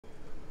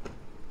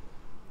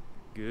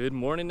Good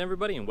morning,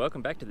 everybody, and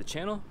welcome back to the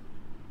channel.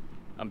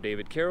 I'm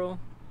David Carroll,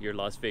 your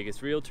Las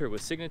Vegas realtor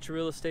with Signature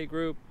Real Estate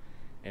Group,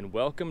 and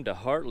welcome to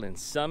Heartland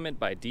Summit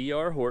by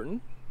DR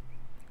Horton.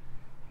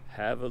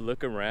 Have a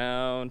look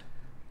around.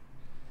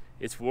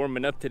 It's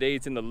warming up today.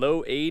 It's in the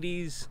low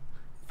 80s,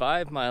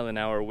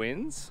 5-mile-an-hour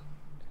winds.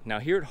 Now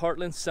here at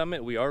Heartland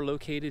Summit, we are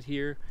located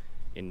here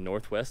in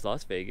Northwest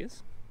Las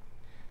Vegas,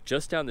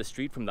 just down the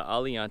street from the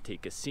Aliante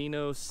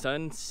Casino,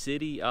 Sun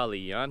City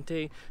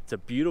Aliante. It's a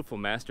beautiful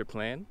master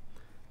plan.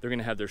 They're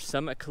gonna have their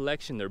summit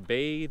collection, their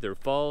bay, their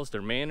falls,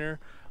 their manor,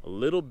 a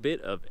little bit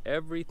of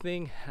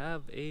everything.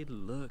 Have a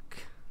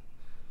look.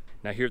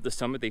 Now here at the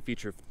summit, they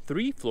feature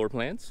 3 floor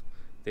plans.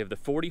 They have the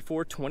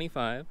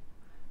 4425,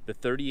 the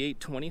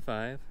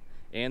 3825,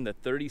 and the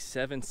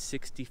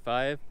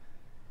 3765.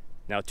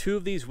 Now 2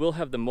 of these will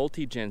have the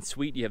MultiGEN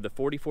Suite. You have the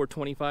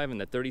 4425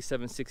 and the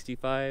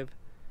 3765.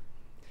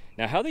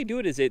 Now how they do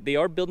it is they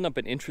are building up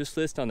an interest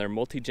list on their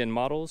MultiGEN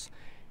models.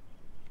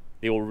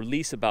 They will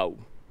release about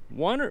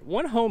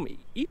one home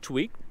each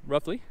week,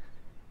 roughly.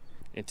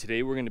 And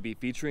today we're going to be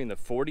featuring the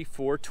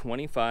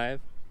 4425.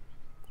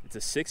 It's a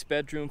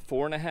 6-bedroom,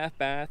 4.5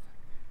 bath,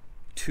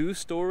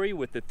 2-story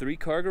with the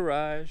 3-car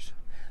garage.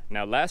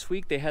 Now last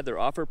week they had their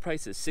offer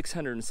price at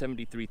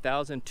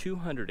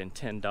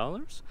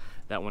 $673,210.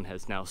 That one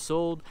has now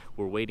sold.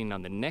 We're waiting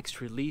on the next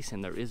release,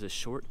 and there is a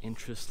short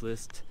interest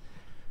list.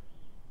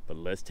 But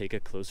let's take a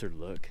closer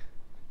look.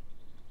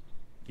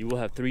 You will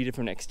have 3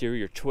 different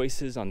exterior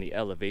choices on the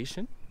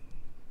elevation.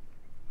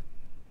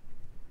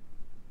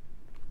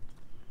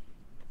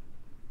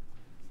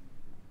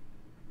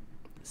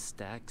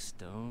 Stacked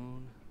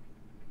stone.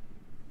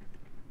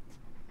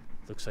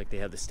 Looks like they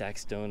have the stacked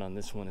stone on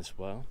this one as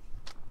well.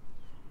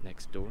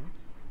 Next door.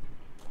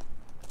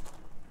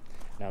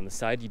 Now on the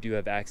side you do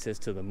have access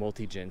to the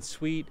MultiGEN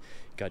Suite.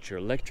 Got your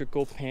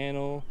electrical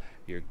panel,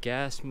 your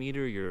gas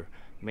meter, your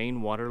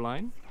main water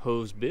line,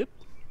 hose bib,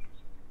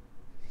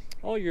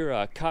 all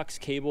your coax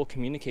cable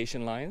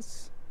communication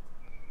lines.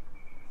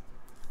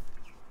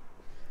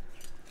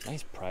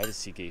 Nice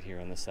privacy gate here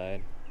on the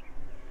side.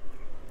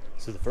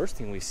 So the first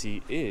thing we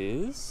see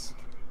is,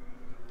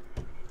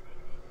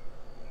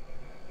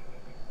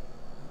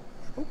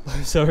 oh,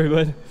 sorry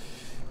bud,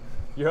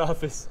 your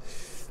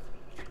office.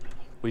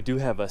 We do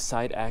have a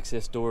side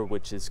access door,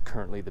 which is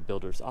currently the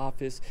builder's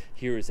office.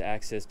 Here is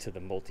access to the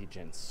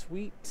MultiGEN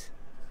Suite.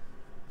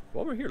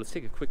 While we're here, let's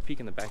take a quick peek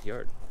in the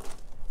backyard.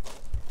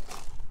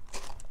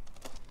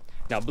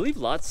 Now, I believe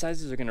lot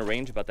sizes are going to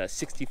range about that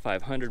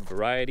 6,500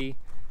 variety,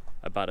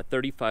 about a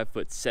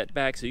 35-foot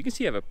setback. So you can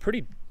see I have a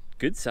pretty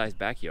good sized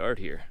backyard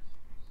here.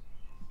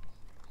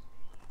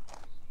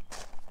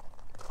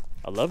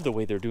 I love the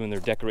way they're doing their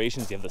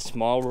decorations. You have the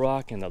small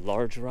rock and the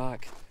large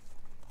rock,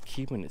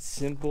 keeping it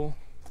simple.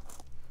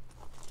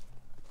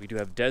 We do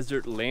have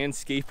desert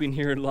landscaping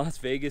here in Las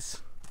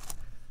Vegas.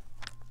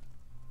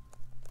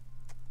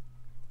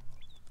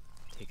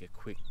 Take a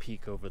quick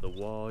peek over the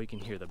wall. You can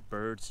hear the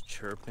birds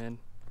chirping.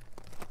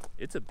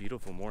 It's a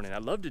beautiful morning. I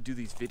love to do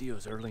these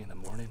videos early in the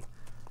morning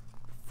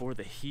before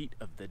the heat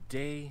of the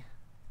day.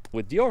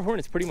 With DR Horton,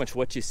 it's pretty much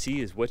what you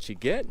see is what you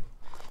get.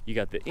 You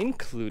got the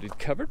included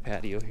covered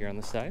patio here on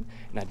the side,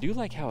 and I do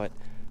like how it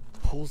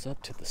pulls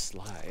up to the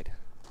slide.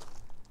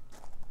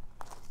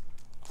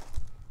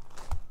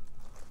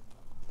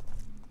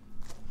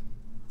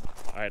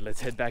 All right,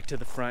 let's head back to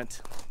the front.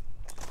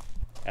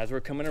 As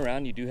we're coming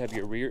around, you do have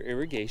your rear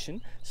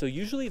irrigation. So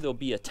usually there'll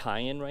be a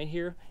tie-in right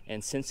here,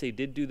 and since they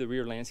did do the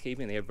rear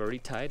landscaping, they have already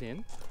tied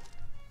in.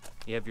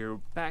 You have your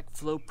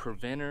backflow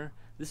preventer.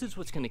 This is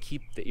what's going to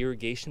keep the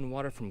irrigation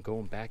water from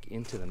going back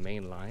into the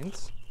main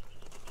lines.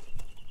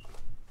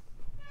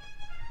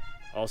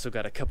 Also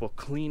got a couple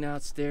clean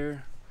outs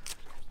there.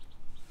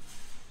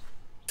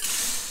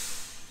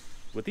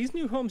 With these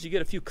new homes, you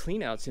get a few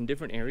clean outs in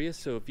different areas,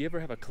 so if you ever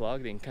have a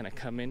clog, they can kind of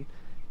come in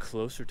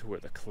closer to where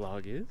the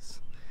clog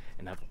is.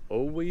 And I've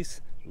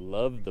always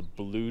loved the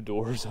blue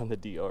doors on the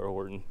DR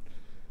Horton.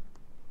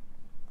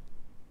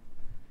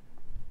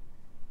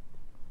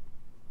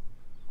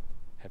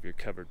 Have your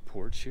covered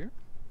porch here.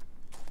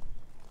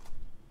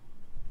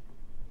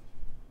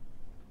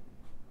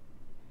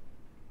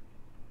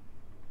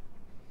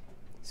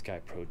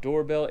 Sky Pro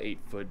doorbell,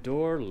 8-foot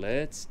door.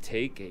 Let's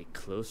take a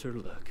closer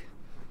look.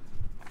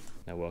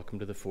 Now welcome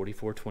to the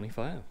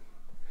 4425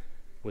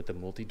 with the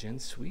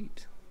MultiGEN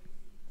Suite.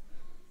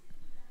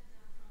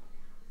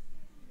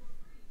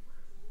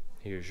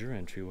 Here's your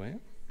entryway.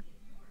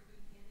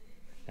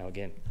 Now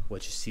again,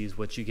 what you see is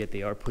what you get.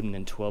 They are putting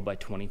in 12 by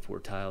 24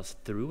 tiles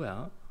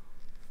throughout.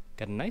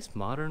 Got a nice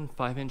modern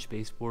 5-inch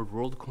baseboard,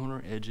 rolled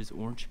corner edges,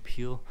 orange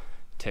peel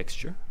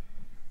texture.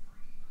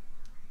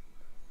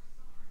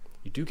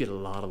 You do get a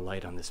lot of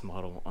light on this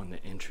model on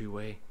the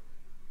entryway.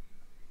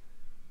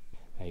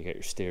 Now you got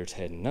your stairs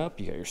heading up,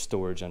 you got your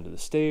storage under the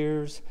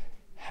stairs,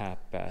 half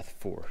bath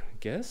for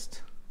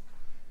guest.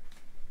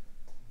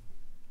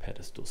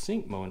 Pedestal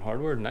sink, mowing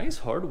hardware, nice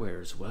hardware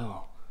as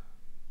well.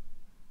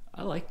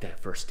 I like that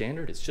for a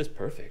standard, it's just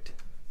perfect.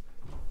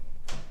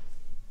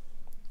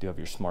 Do have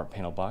your smart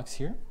panel box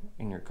here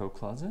in your coat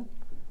closet.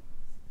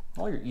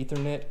 All your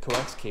Ethernet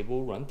coax cable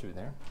will run through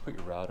there. Put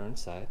your router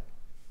inside.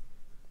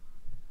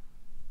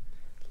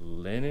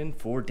 Linen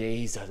for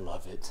days, I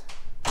love it.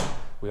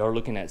 We are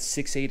looking at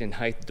 6'8" in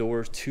height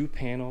doors,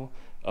 2-panel,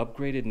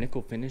 upgraded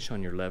nickel finish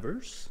on your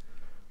levers.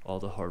 All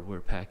the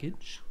hardware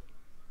package.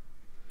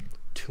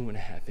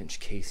 2.5-inch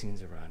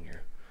casings around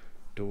your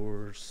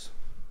doors.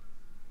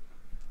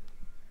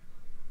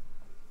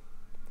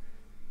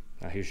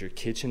 Now here's your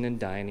kitchen and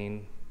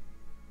dining.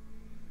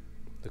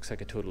 Looks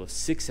like a total of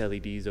 6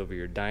 LEDs over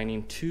your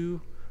dining,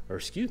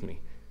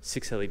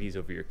 6 LEDs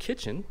over your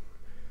kitchen,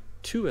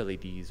 2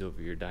 LEDs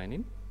over your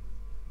dining.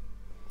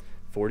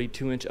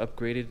 42-inch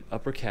upgraded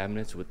upper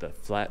cabinets with a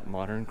flat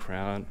modern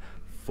crown,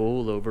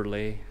 full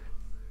overlay.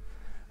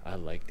 I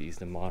like these,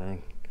 the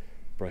modern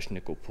brushed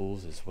nickel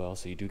pools as well,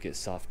 so you do get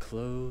soft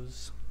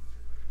close.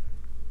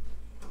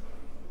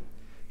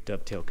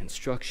 Dovetail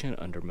construction,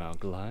 undermount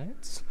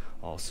glides,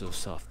 also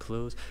soft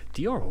close.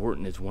 D.R.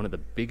 Horton is one of the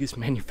biggest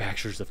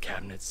manufacturers of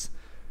cabinets.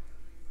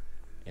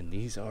 And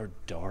these are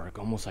dark,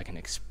 almost like an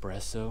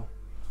espresso,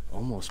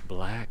 almost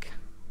black.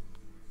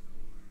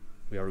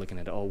 We are looking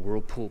at all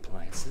Whirlpool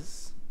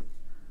appliances.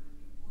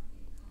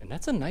 And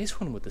that's a nice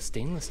one with the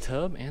stainless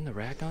tub and the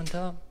rack on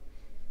top.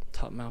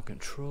 Top mount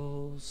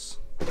controls.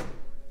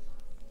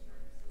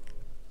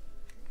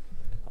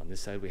 On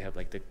this side we have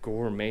like the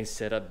gourmet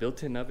setup,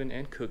 built-in oven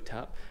and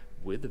cooktop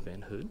with the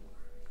vent hood.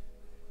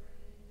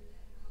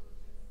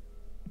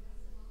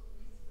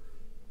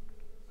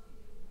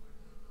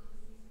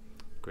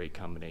 Great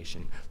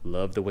combination.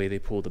 Love the way they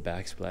pull the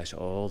backsplash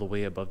all the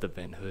way above the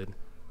vent hood.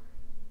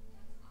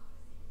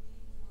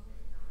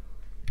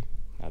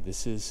 Now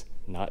this is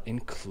not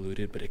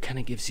included, but it kind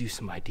of gives you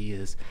some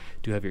ideas.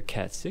 Do have your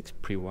Cat 6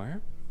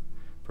 pre-wire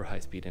for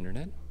high-speed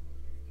internet.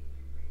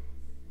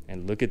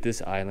 And look at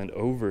this island,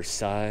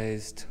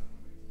 oversized.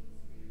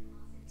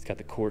 It's got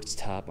the quartz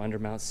top,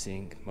 undermount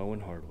sink, Moen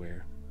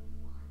hardware.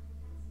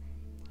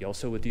 You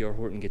also with D.R.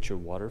 Horton get your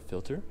water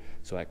filter,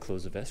 so at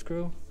close of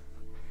escrow,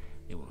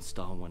 it will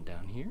install one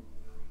down here.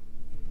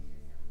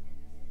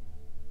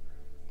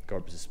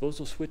 Garbage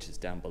disposal switch is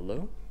down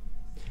below.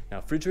 Now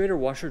refrigerator,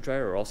 washer,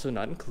 dryer are also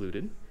not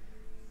included.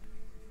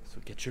 So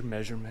get your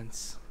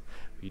measurements.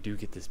 You do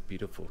get this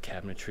beautiful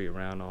cabinetry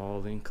around,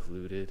 all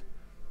included.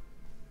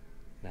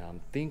 Now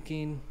I'm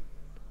thinking,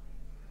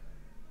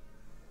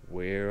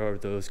 where are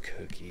those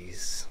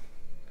cookies?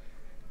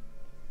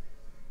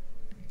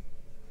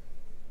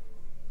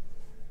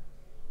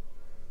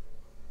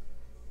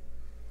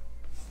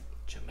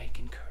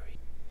 Jamaican curry.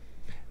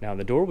 Now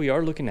the door, we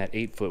are looking at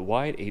 8 foot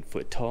wide, 8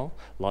 foot tall.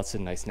 Lots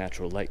of nice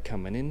natural light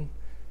coming in.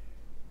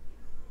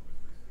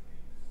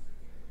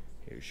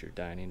 Here's your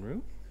dining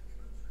room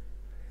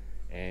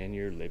and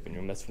your living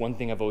room. That's one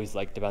thing I've always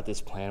liked about this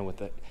plan, with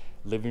the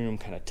living room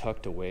kind of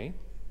tucked away.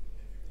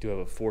 Do have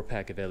a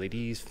 4-pack of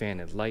LEDs, fan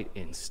and light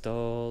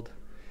installed.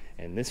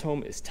 And this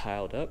home is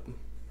tiled up,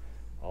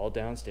 all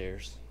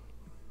downstairs.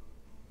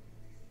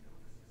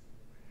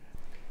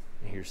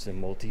 And here's the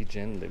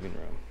MultiGEN living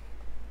room.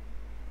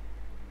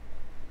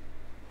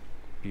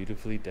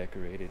 Beautifully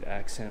decorated,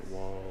 accent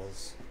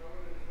walls.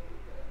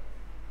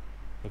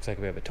 Looks like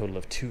we have a total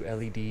of 2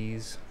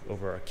 LEDs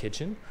over our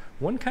kitchen.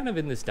 One kind of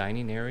in this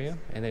dining area,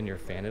 and then your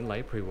fan and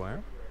light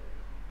pre-wire.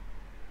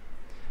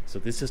 So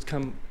this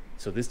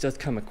does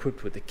come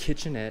equipped with a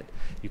kitchenette.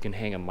 You can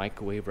hang a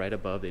microwave right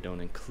above. They don't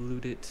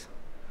include it.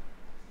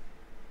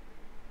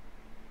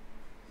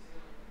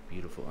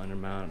 Beautiful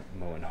undermount,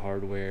 Moen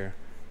hardware.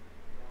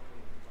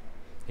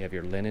 You have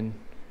your linen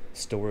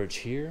storage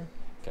here.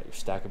 Got your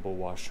stackable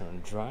washer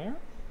and dryer.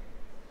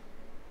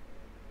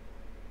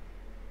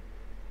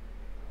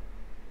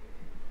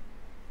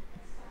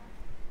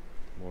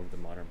 More of the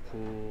modern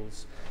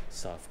pools,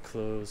 soft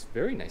close,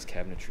 very nice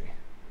cabinetry.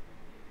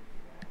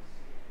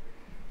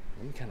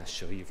 Let me kind of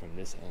show you from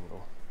this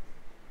angle.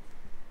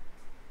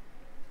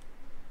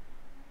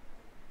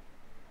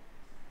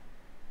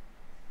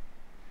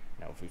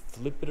 Now if we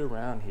flip it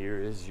around, here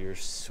is your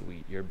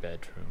suite, your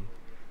bedroom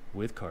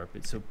with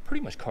carpet. So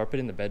pretty much carpet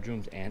in the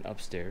bedrooms and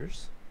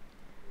upstairs.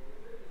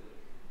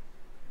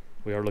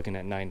 We are looking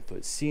at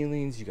 9-foot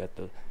ceilings. You got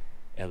the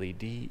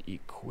LED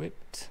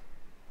equipped.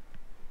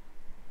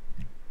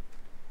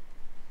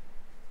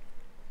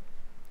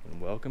 And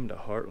welcome to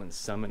Heartland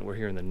Summit. We're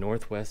here in the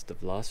northwest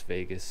of Las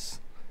Vegas.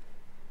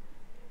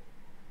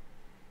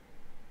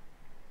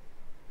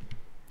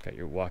 Got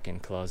your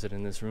walk-in closet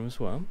in this room as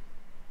well.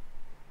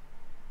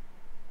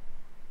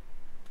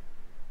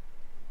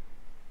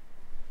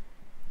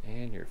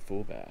 And your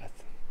full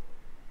bath.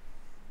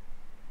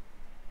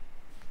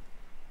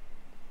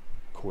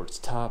 Quartz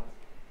top,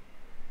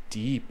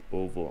 deep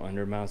oval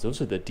undermounts. Those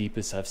are the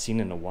deepest I've seen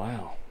in a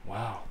while.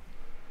 Wow.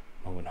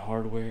 Moen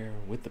hardware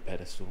with the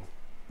pedestal.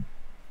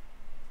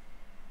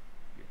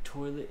 Your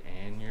toilet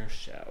and your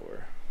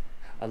shower.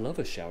 I love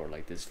a shower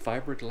like this.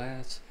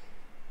 Fiberglass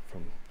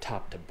from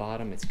top to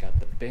bottom. It's got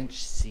the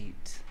bench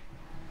seat.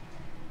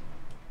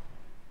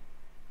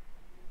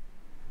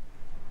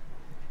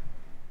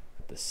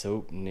 The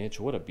soap niche.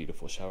 What a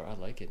beautiful shower. I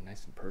like it.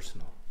 Nice and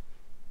personal.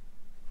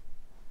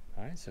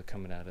 All right, so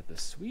coming out of the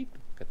suite,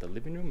 got the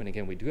living room, and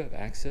again, we do have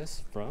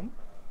access from,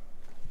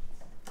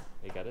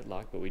 they got it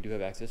locked, but we do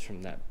have access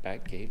from that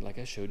back gate like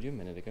I showed you a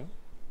minute ago.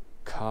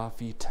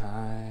 Coffee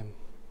time.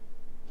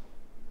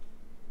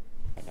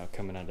 All right, now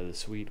coming out of the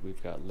suite,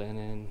 we've got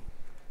linen.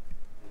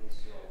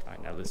 All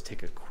right, now let's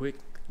take a quick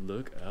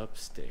look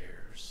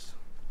upstairs.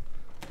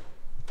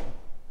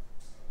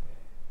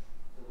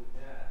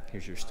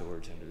 Here's your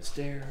storage under the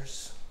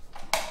stairs.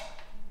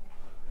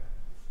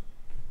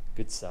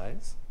 Good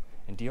size.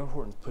 And D.R.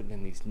 Horton's putting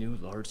in these new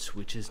large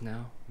switches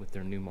now with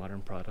their new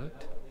modern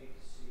product.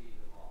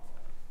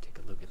 Take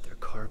a look at their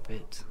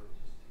carpet.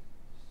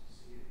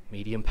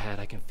 Medium pad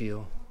I can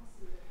feel.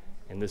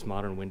 And this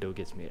modern window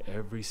gets me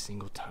every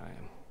single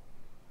time.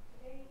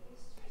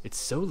 It's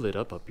so lit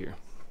up here.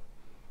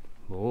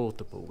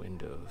 Multiple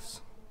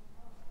windows.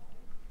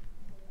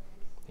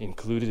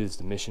 Included is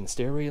the mission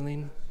stair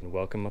railing. And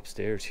welcome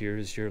upstairs. Here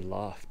is your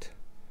loft.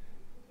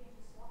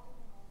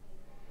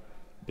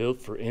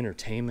 Built for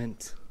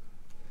entertainment.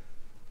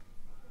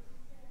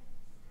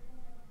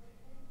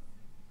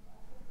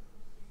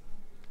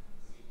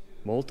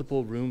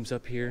 Multiple rooms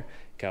up here.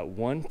 Got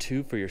 1,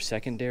 2 for your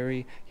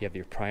secondary. You have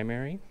your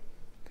primary.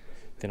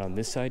 Then on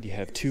this side you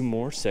have 2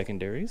 more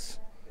secondaries.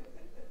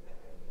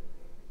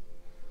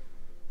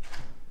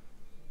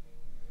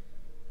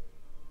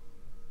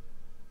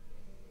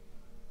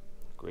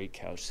 Great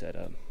couch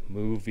setup.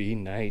 Movie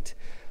night.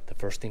 The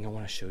first thing I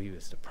want to show you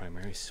is the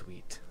primary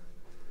suite.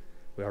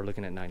 We are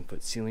looking at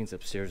 9-foot ceilings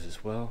upstairs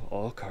as well,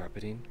 all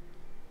carpeting.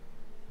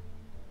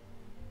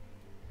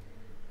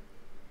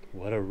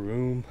 What a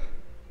room.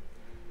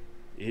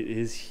 It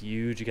is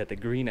huge. You got the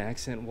green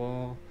accent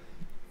wall,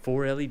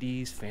 4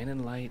 LEDs, fan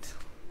and light.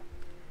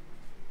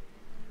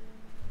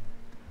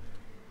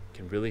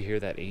 Can really hear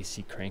that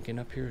AC cranking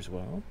up here as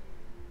well.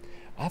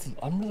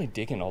 I'm really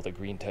digging all the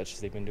green touches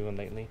they've been doing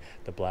lately.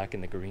 The black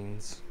and the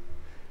greens.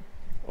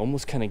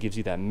 Almost kind of gives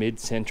you that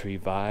mid-century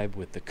vibe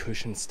with the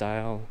cushion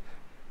style.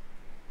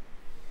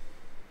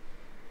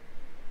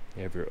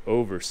 You have your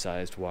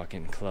oversized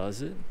walk-in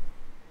closet.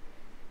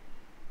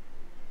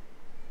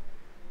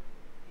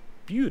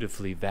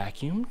 Beautifully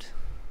vacuumed.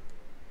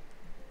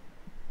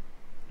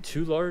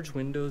 2 large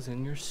windows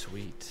in your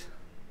suite.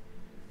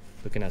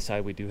 Looking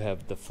outside, we do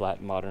have the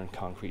flat modern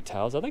concrete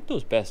tiles. I like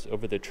those best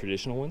over the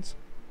traditional ones.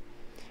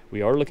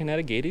 We are looking at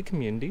a gated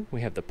community.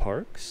 We have the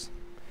parks.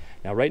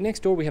 Now right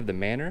next door we have the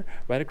manor.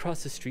 Right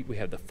across the street we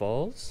have the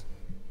falls.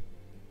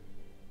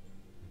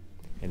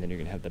 And then you're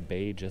gonna have the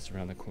bay just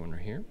around the corner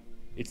here.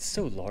 It's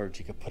so large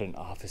you could put an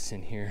office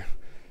in here.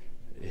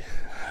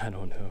 I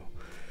don't know.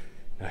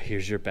 Now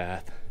here's your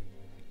bath.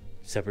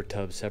 Separate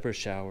tub, separate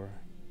shower.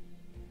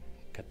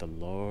 Got the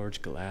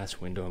large glass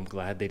window. I'm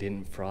glad they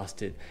didn't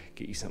frost it.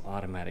 Get you some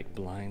automatic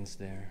blinds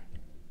there.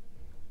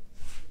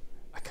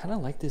 I kind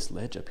of like this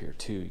ledge up here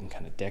too. You can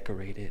kind of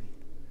decorate it.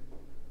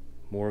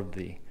 More of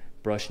the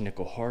brushed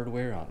nickel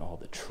hardware on all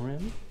the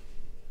trim.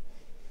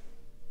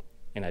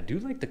 And I do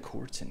like the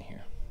quartz in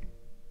here.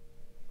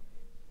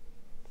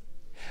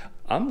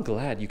 I'm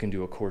glad you can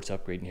do a quartz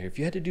upgrade in here. If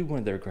you had to do one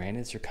of their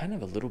granites, they're kind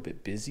of a little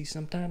bit busy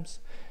sometimes.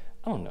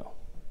 I don't know.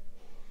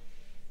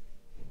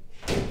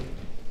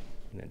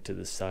 And then to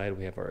the side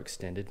we have our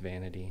extended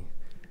vanity.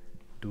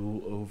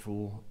 Dual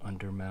oval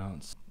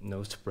undermounts.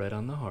 No spread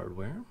on the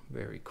hardware.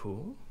 Very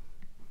cool.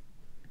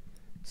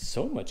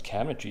 So much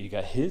cabinetry. You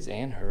got his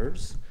and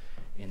hers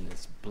in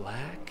this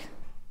black.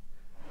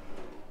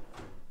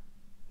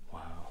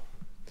 Wow.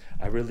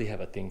 I really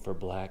have a thing for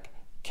black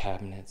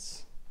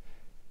cabinets.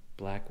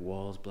 Black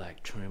walls,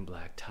 black trim,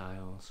 black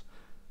tiles.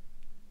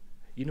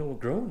 You know,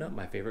 growing up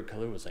my favorite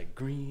color was like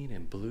green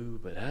and blue,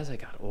 but as I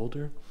got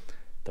older,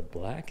 the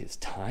black is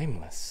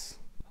timeless.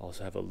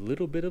 Also have a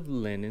little bit of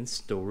linen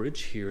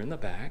storage here in the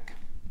back.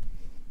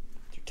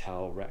 Your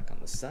towel rack on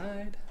the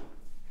side.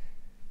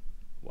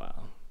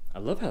 Wow. I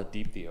love how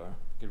deep they are.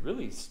 You could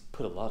really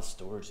put a lot of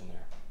storage in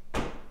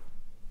there.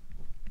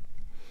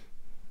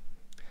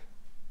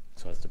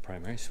 So that's the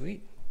primary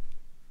suite.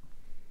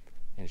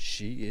 And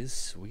she is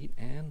sweet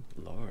and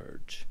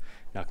large.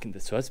 Now,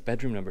 so that's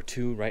bedroom number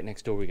 2. Right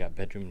next door we got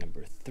bedroom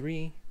number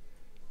 3.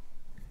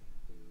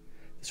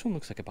 This one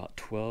looks like about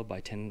 12 by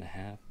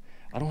 10.5.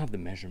 I don't have the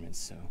measurements,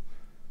 so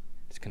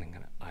just gonna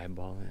kind of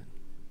eyeball it.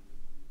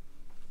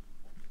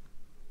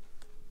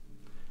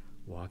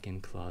 Walk-in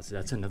closet.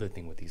 That's another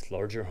thing with these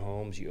larger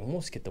homes. You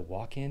almost get the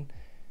walk-in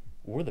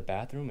or the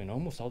bathroom in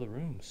almost all the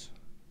rooms.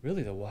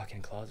 Really the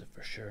walk-in closet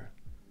for sure.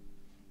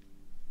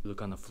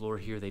 Look on the floor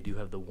here, they do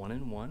have the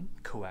 1-in-1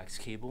 coax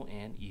cable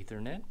and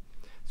Ethernet.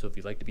 So if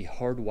you'd like to be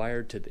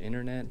hardwired to the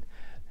internet,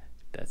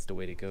 that's the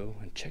way to go,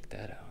 and check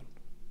that out.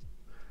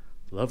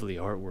 Lovely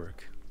artwork.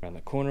 Around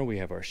the corner we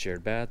have our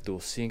shared bath, dual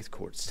sinks,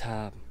 quartz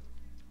top.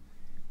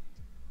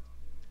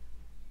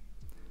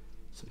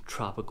 Some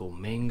tropical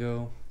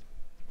mango.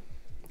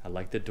 I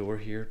like the door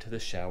here to the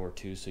shower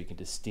too, so you can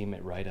just steam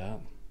it right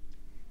up.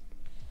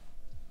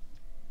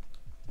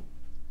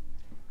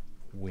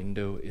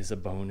 Window is a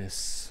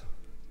bonus.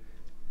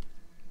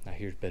 Now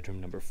here's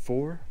bedroom number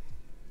 4.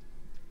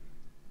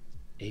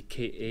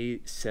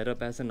 AKA set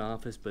up as an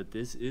office, but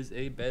this is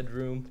a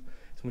bedroom.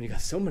 So when you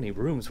got so many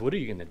rooms, what are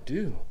you gonna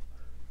do?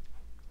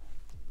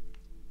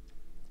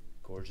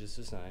 Gorgeous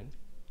design.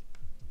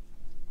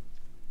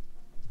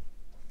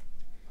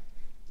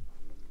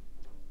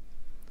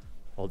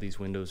 All these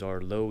windows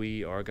are low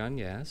E argon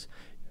gas.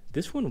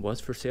 This one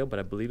was for sale, but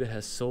I believe it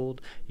has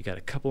sold. You got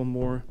a couple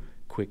more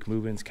quick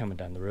move-ins coming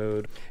down the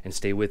road. And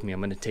stay with me,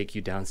 I'm gonna take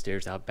you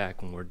downstairs out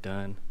back when we're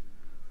done.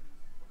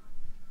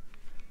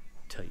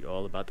 Tell you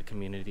all about the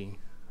community.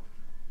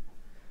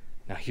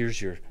 Now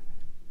here's your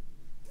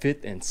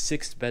 5th and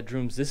 6th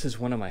bedrooms. This is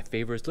one of my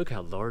favorites. Look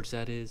how large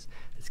that is.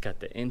 It's got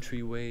the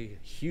entryway,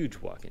 huge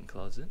walk-in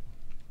closet.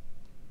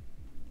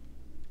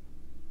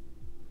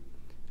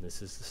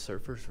 This is the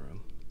surfer's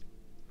room.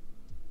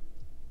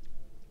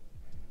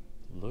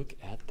 Look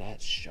at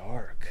that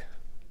shark.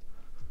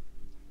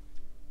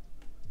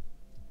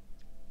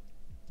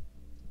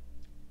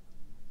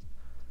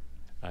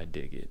 I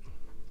dig it.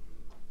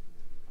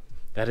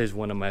 That is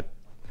one of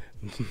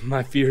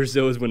my fears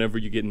though, is whenever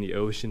you get in the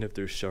ocean, if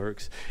there's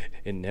sharks,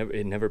 it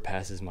never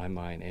passes my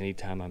mind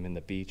anytime I'm in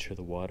the beach or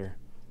the water.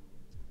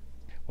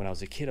 When I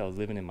was a kid, I was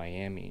living in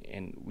Miami,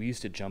 and we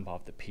used to jump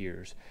off the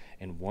piers,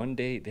 and one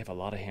day, they have a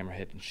lot of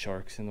hammerhead and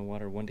sharks in the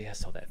water. One day I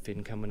saw that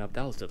fin coming up.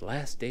 That was the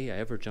last day I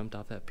ever jumped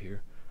off that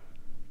pier.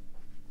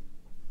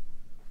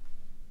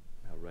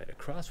 Now right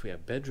across, we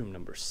have bedroom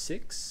number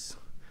 6,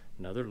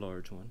 another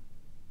large one.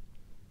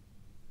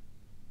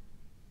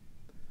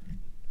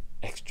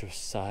 Extra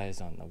size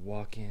on the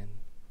walk-in.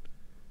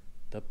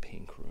 The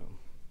pink room.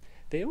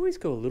 They always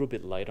go a little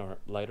bit lighter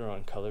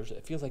on colors.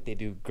 It feels like they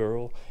do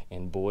girl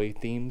and boy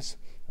themes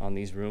on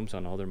these rooms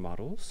on all their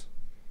models.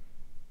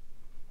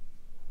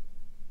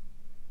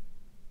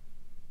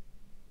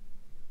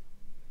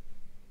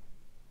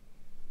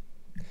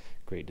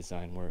 Great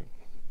design work.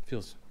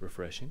 Feels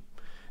refreshing.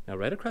 Now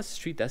right across the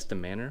street, that's the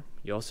Manor.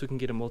 You also can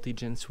get a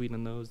multi-gen suite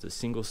on those, the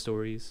single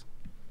stories.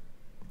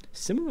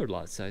 Similar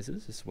lot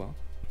sizes as well.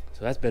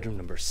 So that's bedroom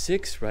number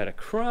 6. Right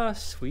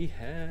across, we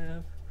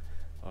have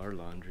our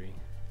laundry.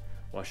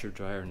 Washer,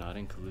 dryer not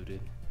included.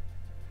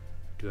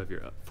 Do have your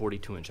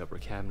 42-inch upper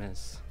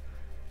cabinets.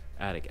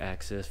 Attic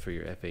access for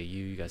your FAU.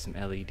 You got some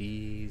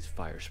LEDs,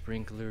 fire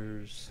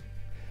sprinklers.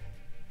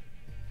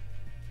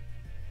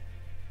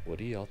 What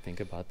do y'all think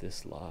about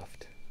this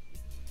loft?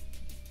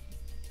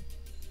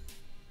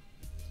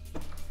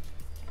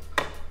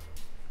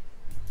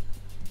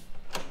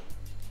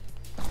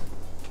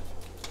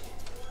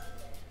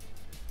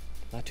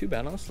 Not too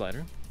bad on a slider,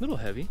 a little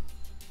heavy.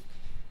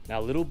 Now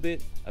a little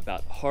bit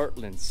about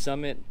Heartland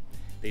Summit.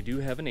 They do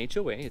have an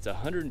HOA, it's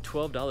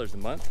 $112 a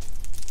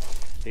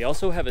month. They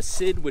also have a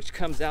SID, which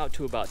comes out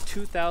to about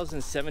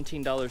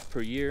 $2,017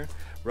 per year,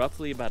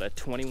 roughly about a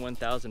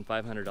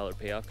 $21,500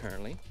 payoff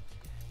currently.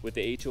 With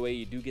the HOA,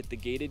 you do get the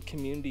gated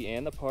community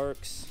and the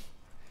parks.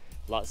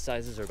 Lot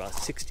sizes are about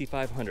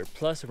 6,500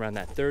 plus, around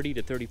that 30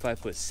 to 35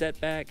 foot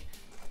setback.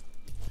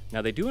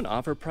 Now they do an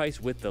offer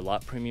price with the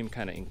lot premium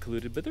kind of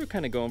included, but they're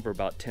kind of going for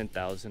about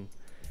 $10,000.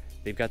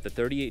 They've got the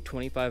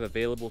 3825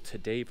 available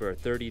today for a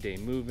 30-day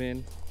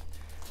move-in.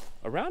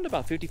 Around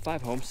about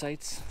 55 home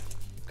sites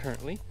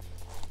currently.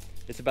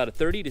 It's about a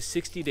 30 to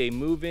 60-day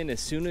move-in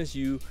as soon as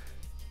you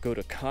go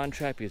to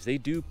contract, because they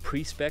do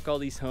pre-spec all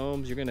these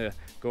homes. You're gonna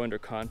go under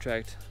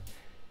contract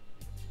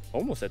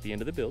almost at the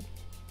end of the build.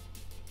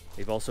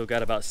 They've also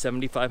got about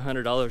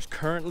 $7,500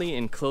 currently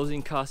in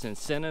closing cost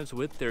incentives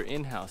with their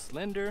in-house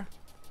lender.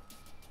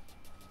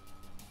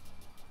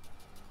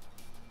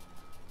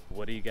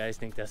 What do you guys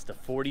think? That's the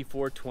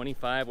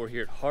 4425. We're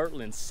here at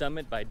Heartland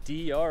Summit by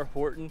DR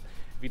Horton.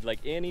 If you'd like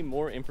any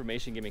more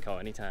information, give me a call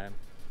anytime.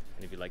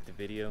 And if you like the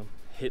video,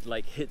 hit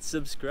like, hit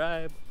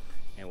subscribe,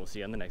 and we'll see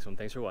you on the next one.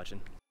 Thanks for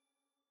watching.